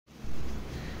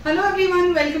Hello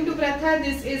everyone, welcome to Pratha.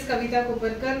 This is Kavita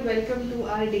Koparkar. Welcome to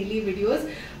our daily videos.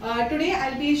 Today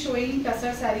I'll be showing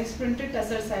Tussar sarees, printed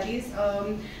Tussar sarees.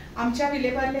 आमच्या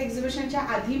विलेपार्ले एक्झिबिशनच्या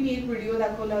आधी मी एक video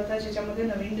दाखवला होता ज्याच्यामध्ये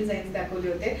नवीन designs दाखवले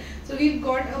होते. So we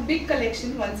got a big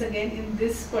collection once again in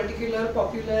this particular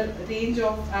popular range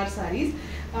of our sarees.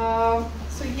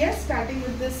 So yes, starting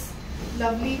with this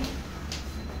lovely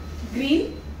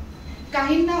green.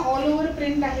 काहींना all over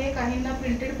print आहे, काहींना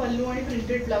प्रिंटेड पल्लू आणि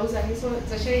प्रिंटेड ब्लाउज आहे. सो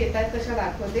जसे येतात तशा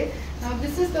दाखवते. Now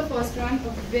this is the first one,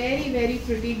 a very very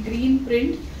pretty green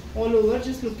print all over.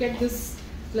 Just look at this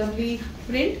lovely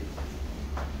print.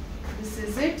 This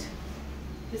is it.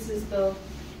 This is the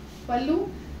pallu,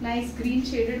 nice green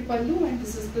shaded pallu, and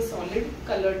this is the solid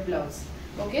colored blouse.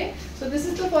 Okay, so this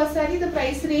is the first saree. The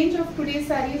price range of today's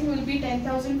sarees will be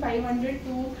 10,500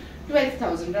 to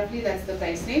 12,000. Roughly that's the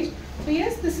price range. So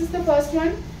yes, this is the first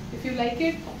one. If you like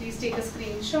it, please take a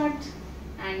screenshot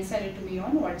and send it to me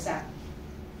on WhatsApp.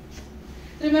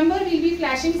 Remember, we'll be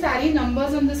flashing saree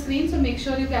numbers on the screen, so make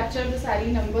sure you capture the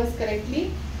saree numbers correctly.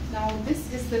 Now this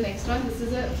is the next one. This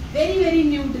is a very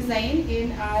new design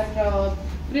in our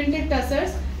printed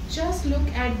tussars. Just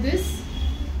look at this,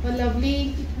 a lovely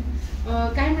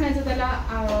काय म्हणायचं त्याला,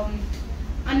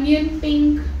 onion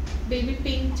pink, baby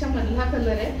पिंकच्या मधला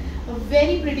colour आहे. A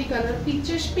very pretty colour.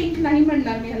 Peachish pink नाही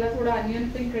म्हणणार मी ह्याला, थोडा onion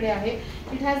pink कडे आहे.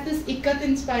 It has this ikat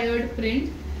inspired print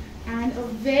and a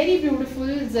very beautiful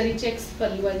zari checks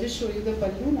pallu. I'll just show you the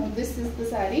pallu. Now this is the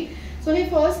saree. So hey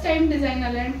first time design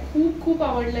आला आणि खूप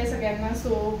आवडलाय सगळ्यांना.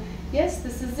 So yes,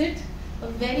 this is it. A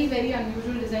very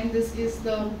unusual design. This is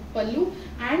the pallu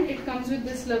and it comes with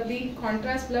this lovely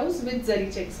contrast blouse with zari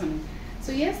checks on it.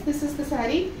 So yes, this is the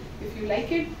saree. If you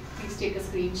like it, please take a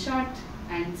screenshot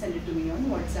and send it to me on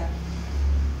WhatsApp.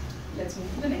 Let's move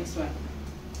to the next one.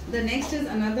 The next is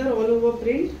another all over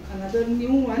print, another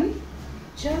new one.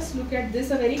 Just look at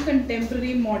this, a very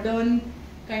contemporary modern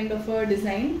kind of a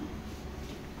design.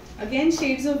 Again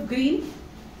shades of green.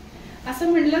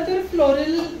 असं म्हटलं तर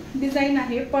floral design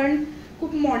आहे पण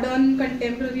खूप modern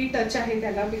contemporary touch आहे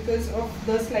त्याला because of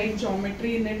the slight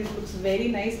geometry in it. It looks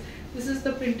very nice. This is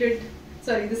the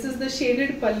this is the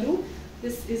shaded pallu.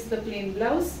 This is the plain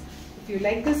blouse. If you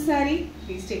like this saree,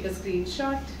 please take a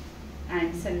screenshot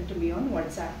and send it to me on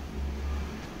WhatsApp.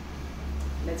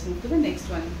 Let's move to the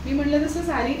next one. मी म्हटलं तसं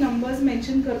सारी numbers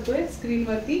mention करतोय screen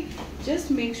वरती.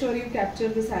 Just make sure you capture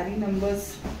the saree numbers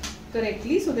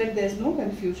correctly so that there's no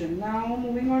confusion. Now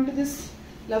moving on to this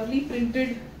lovely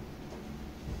printed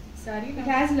saree.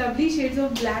 It has lovely shades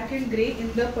of black and grey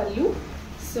in the pallu.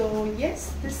 So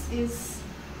yes, this is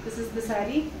the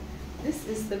saree. This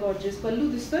is the gorgeous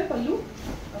pallu. This is the pallu.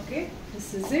 Okay,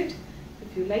 this is it.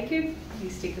 If you like it,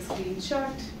 please take a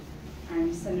screenshot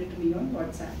and send it to me on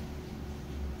WhatsApp.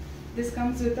 This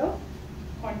comes with a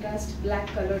contrast black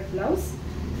colored blouse.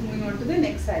 Moving on to the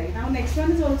next saree. Now next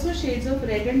one is also shades of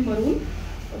red and maroon.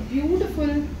 A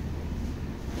beautiful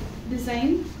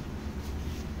design.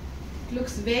 It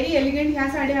looks very elegant.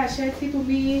 ह्या साड्या अशा आहेत की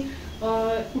तुम्ही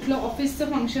कुठलं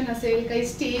ऑफिसचं function असेल, काही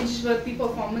स्टेज वरती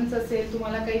परफॉर्मन्स असेल,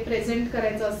 तुम्हाला काही प्रेझेंट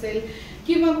करायचं असेल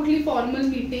किंवा कुठली फॉर्मल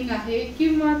मीटिंग आहे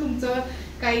किंवा तुमचं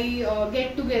काही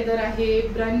गेट टुगेदर आहे,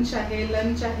 ब्रंच आहे,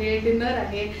 लंच आहे, डिनर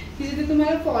आहे की जिथे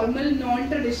तुम्हाला फॉर्मल नॉन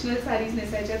ट्रेडिशनल सारीज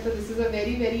नेसायच्या. तर this is a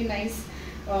very nice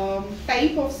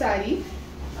type of sari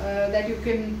that you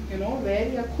can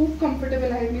wear. या खूप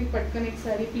कम्फर्टेबल आहे. मी पटकन एक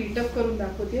साडी प्लीटअप करून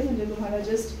दाखवते म्हणजे तुम्हाला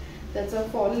जस्ट त्याचा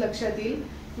फॉल लक्षात येईल.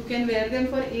 You can wear them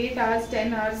for 8 hours,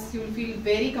 10 hours. You will feel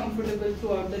very comfortable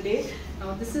throughout the day.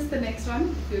 Now this is the next one.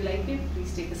 If you like it,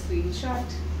 please take a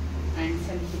screenshot and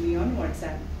send it to me on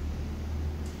WhatsApp.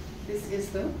 This is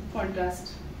the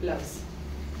contrast blouse.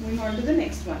 Moving on to the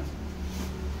next one.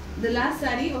 The last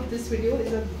saree of this video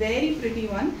is a very pretty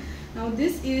one. Now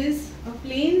this is a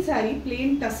plain saree,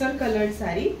 plain tussar colored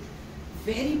saree.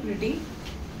 Very pretty.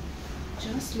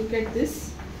 Just look at this.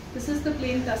 This is the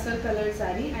plain tussar colored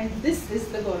saree and this is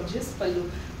the gorgeous pallu.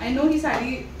 I know ही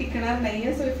साड़ी टिकणार नहीं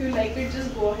है, so if you like it,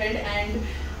 just go ahead and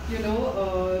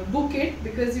book it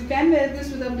because you can wear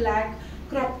this with a black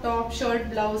crop top, shirt,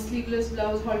 blouse, sleeveless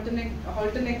blouse,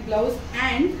 halter neck blouse,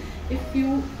 and if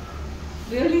you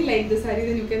really like the saree,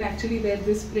 then you can actually wear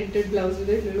this printed blouse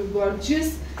with it. It will look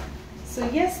gorgeous.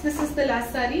 So yes, this is the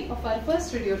last saree of our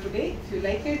first video today. If you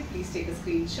like it, please take a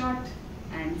screenshot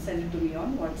and send it to me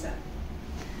on WhatsApp.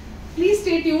 Please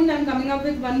stay tuned. I'm coming up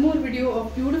with one more video of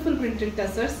beautiful printed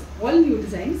tussars, all new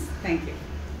designs. Thank you.